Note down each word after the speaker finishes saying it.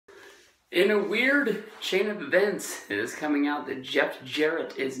In a weird chain of events, it is coming out that Jeff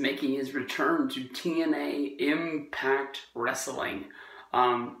Jarrett is making his return to TNA Impact Wrestling.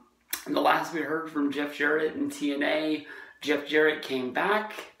 The last we heard from Jeff Jarrett in TNA, Jeff Jarrett came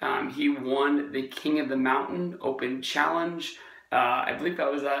back. He won the King of the Mountain Open Challenge. I believe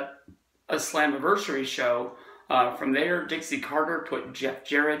that was at a Slammiversary show. From there, Dixie Carter put Jeff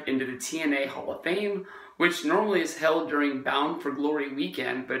Jarrett into the TNA Hall of Fame, which normally is held during Bound for Glory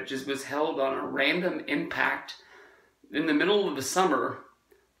weekend, but just was held on a random Impact in the middle of the summer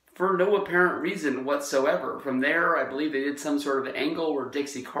for no apparent reason whatsoever. From there, I believe they did some sort of angle where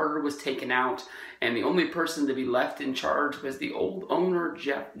Dixie Carter was taken out, and the only person to be left in charge was the old owner,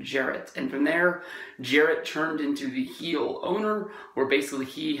 Jeff Jarrett. And from there, Jarrett turned into the heel owner, where basically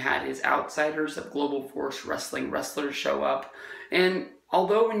he had his outsiders of Global Force Wrestling wrestlers show up. And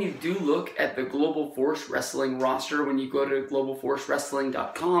although when you do look at the Global Force Wrestling roster, when you go to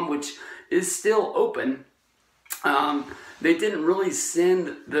globalforcewrestling.com, which is still open, they didn't really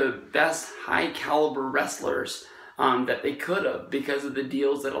send the best high caliber wrestlers that they could have, because of the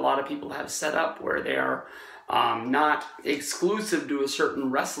deals that a lot of people have set up where they are not exclusive to a certain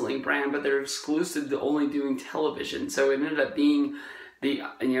wrestling brand, but they're exclusive to only doing television. So it ended up being the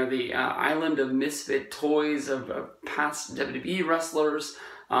island of misfit toys of past WWE wrestlers.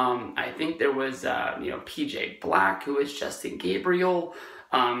 I think there was PJ Black, who was Justin Gabriel.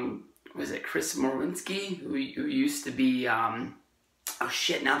 Was it Chris Morinsky, who used to be, oh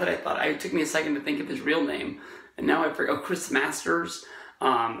shit, now that it took me a second to think of his real name, and now I forgot, Chris Masters,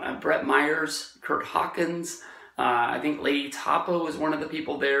 Brett Myers, Kurt Hawkins, I think Lady Tapa was one of the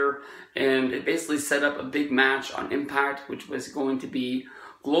people there, and it basically set up a big match on Impact, which was going to be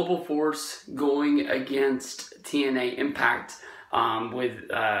Global Force going against TNA Impact, with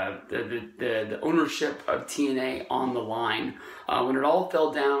the ownership of TNA on the line. When it all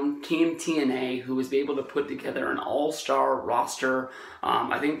fell down, Team TNA, who was able to put together an all-star roster,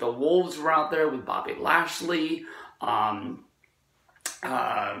 I think the Wolves were out there with Bobby Lashley,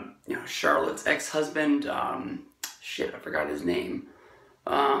 Charlotte's ex-husband, shit, I forgot his name.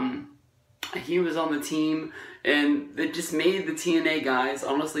 He was on the team, and they just made the TNA guys,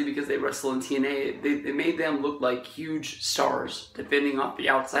 honestly, because they wrestle in TNA, they made them look like huge stars, defending off the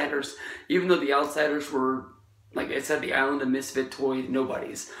outsiders, even though the outsiders were, like I said, the island of misfit toys,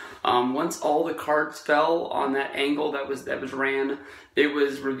 nobodies. Once all the cards fell on that angle that was ran, it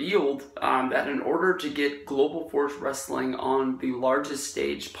was revealed that in order to get Global Force Wrestling on the largest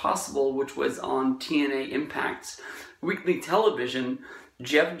stage possible, which was on TNA Impact's weekly television,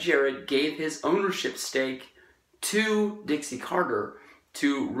 Jeff Jarrett gave his ownership stake to Dixie Carter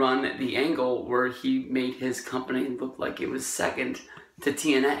to run the angle where he made his company look like it was second to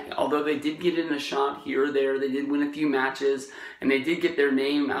TNA. Although they did get in a shot here or there, they did win a few matches, and they did get their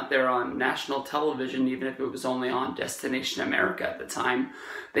name out there on national television, even if it was only on Destination America at the time.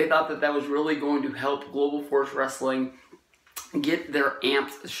 They thought that that was really going to help Global Force Wrestling get their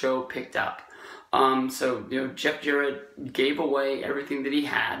Amped show picked up. So Jeff Jarrett gave away everything that he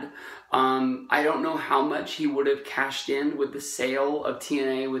had. I don't know how much he would have cashed in with the sale of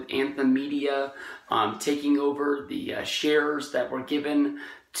TNA, with Anthem Media taking over the shares that were given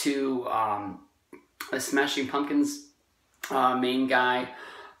to a Smashing Pumpkins main guy.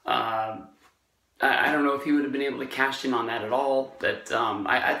 I don't know if he would have been able to cash in on that at all, but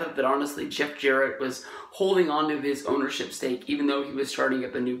I thought that honestly Jeff Jarrett was holding on to his ownership stake, even though he was starting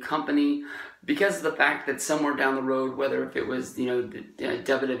up a new company, because of the fact that somewhere down the road, whether if it was the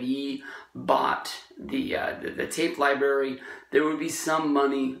WWE bought the tape library, there would be some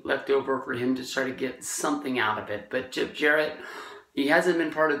money left over for him to try to get something out of it. But Jeff Jarrett, he hasn't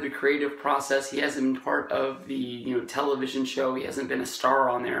been part of the creative process. He hasn't been part of the television show. He hasn't been a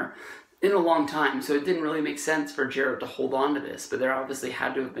star on there in a long time, so it didn't really make sense for Jarrett to hold on to this. But there obviously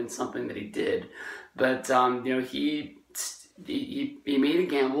had to have been something that he did. But he made a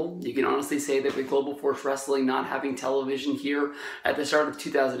gamble. You can honestly say that with Global Force Wrestling not having television here at the start of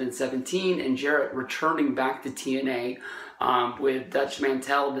 2017, and Jarrett returning back to TNA with Dutch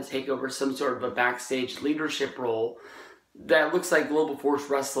Mantell to take over some sort of a backstage leadership role, that looks like Global Force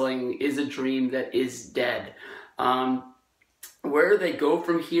Wrestling is a dream that is dead. Where they go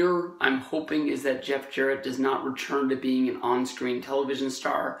from here, I'm hoping, is that Jeff Jarrett does not return to being an on-screen television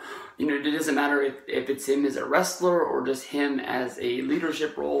star. It doesn't matter if it's him as a wrestler or just him as a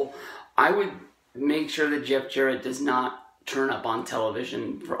leadership role. I would make sure that Jeff Jarrett does not turn up on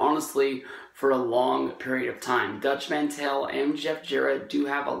television for a long period of time. Dutch Mantell and Jeff Jarrett do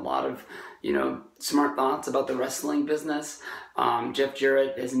have a lot of smart thoughts about the wrestling business. Jeff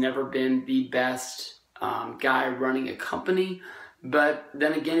Jarrett has never been the best guy running a company, But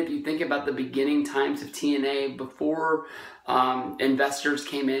then again, if you think about the beginning times of TNA before investors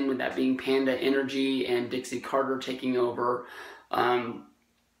came in, with that being Panda Energy and Dixie Carter taking over,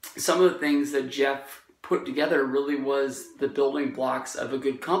 some of the things that Jeff put together really was the building blocks of a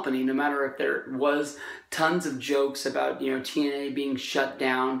good company. No matter if there was tons of jokes about, TNA being shut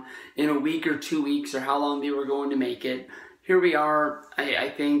down in a week or 2 weeks, or how long they were going to make it. Here we are, I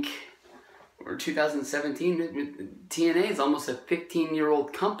think, or 2017, TNA is almost a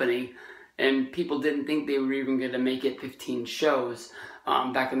 15-year-old company, and people didn't think they were even going to make it 15 shows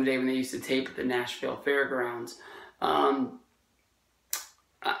back in the day when they used to tape at the Nashville Fairgrounds.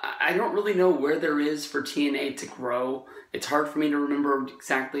 I don't really know where there is for TNA to grow. It's hard for me to remember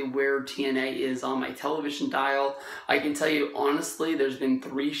exactly where TNA is on my television dial. I can tell you honestly, there's been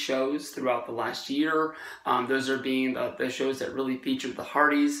 3 shows throughout the last year. Those are being the shows that really featured the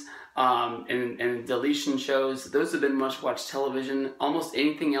Hardys and deletion shows. Those have been much watched television. Almost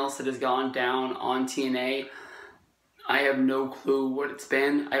anything else that has gone down on TNA, I have no clue what it's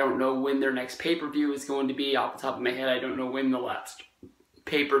been. I don't know when their next pay-per-view is going to be. Off the top of my head, I don't know when the last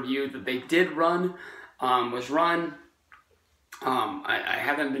pay-per-view that they did run was run. I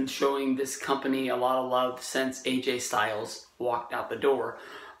haven't been showing this company a lot of love since AJ Styles walked out the door.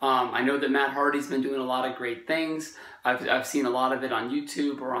 I know that Matt Hardy's been doing a lot of great things. I've seen a lot of it on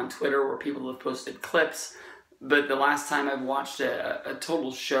YouTube or on Twitter where people have posted clips, but the last time I've watched a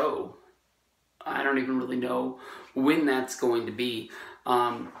total show, I don't even really know when that's going to be.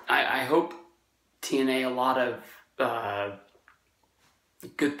 I hope TNA a lot of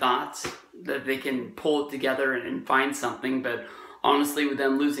good thoughts, that they can pull it together and find something, but honestly, with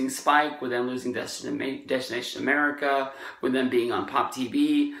them losing Spike, with them losing Destination America, with them being on Pop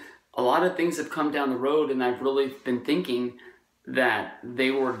TV, a lot of things have come down the road, and I've really been thinking that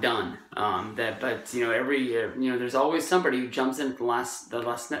they were done. Every year, there's always somebody who jumps in at the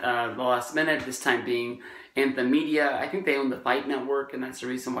last minute. This time being Anthem Media. I think they own the Fight Network, and that's the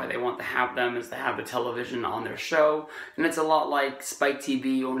reason why they want to have them, is to have the television on their show. And it's a lot like Spike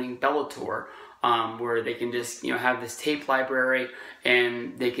TV owning Bellator, where they can just have this tape library,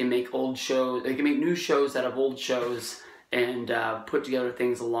 and they can make old shows. They can make new shows out of old shows, and put together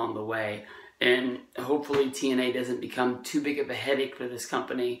things along the way. And hopefully TNA doesn't become too big of a headache for this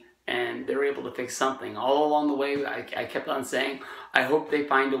company, and they're able to fix something. All along the way, I kept on saying, I hope they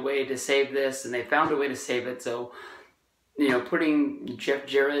find a way to save this, and they found a way to save it. So, putting Jeff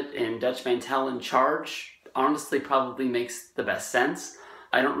Jarrett and Dutch Mantel in charge honestly probably makes the best sense.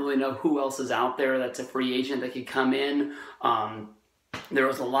 I don't really know who else is out there that's a free agent that could come in. There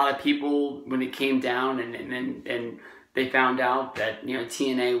was a lot of people when it came down and they found out that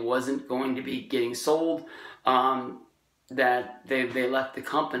TNA wasn't going to be getting sold, that they left the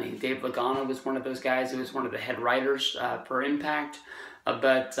company. Dave Lagana was one of those guys who was one of the head writers for Impact.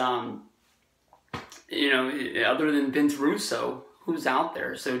 But other than Vince Russo, who's out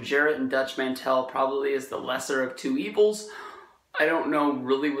there? So Jarrett and Dutch Mantel probably is the lesser of 2 evils. I don't know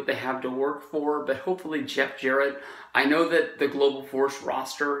really what they have to work for, but hopefully Jeff Jarrett. I know that the Global Force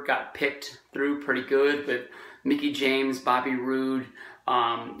roster got picked through pretty good with Mickie James, Bobby Roode,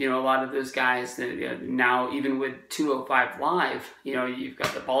 a lot of those guys. Now, even with 205 Live, you've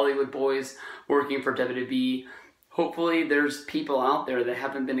got the Bollywood boys working for WWE. Hopefully there's people out there that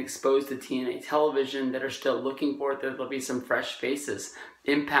haven't been exposed to TNA television that are still looking for it, that there'll be some fresh faces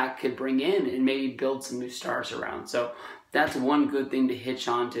Impact could bring in and maybe build some new stars around. So that's one good thing to hitch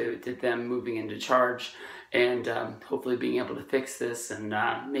on to them moving into charge, and hopefully being able to fix this and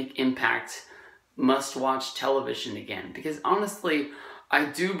make Impact must-watch television again. Because honestly, I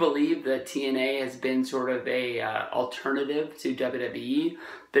do believe that TNA has been sort of a alternative to WWE,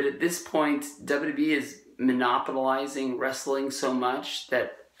 but at this point, WWE is monopolizing wrestling so much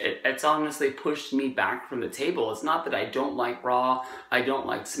that it's honestly pushed me back from the table. It's not that I don't like Raw, I don't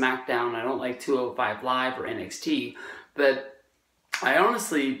like SmackDown, I don't like 205 Live or NXT, but I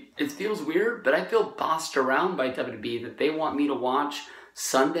honestly, it feels weird, but I feel bossed around by WWE, that they want me to watch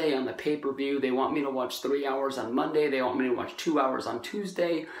Sunday on the pay-per-view, they want me to watch 3 hours on Monday, they want me to watch 2 hours on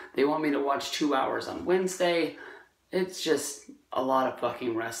Tuesday, they want me to watch 2 hours on Wednesday. It's just a lot of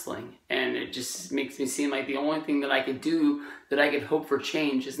fucking wrestling, and it just makes me seem like the only thing that I could do, that I could hope for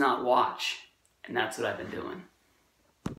change, is not watch, and that's what I've been doing.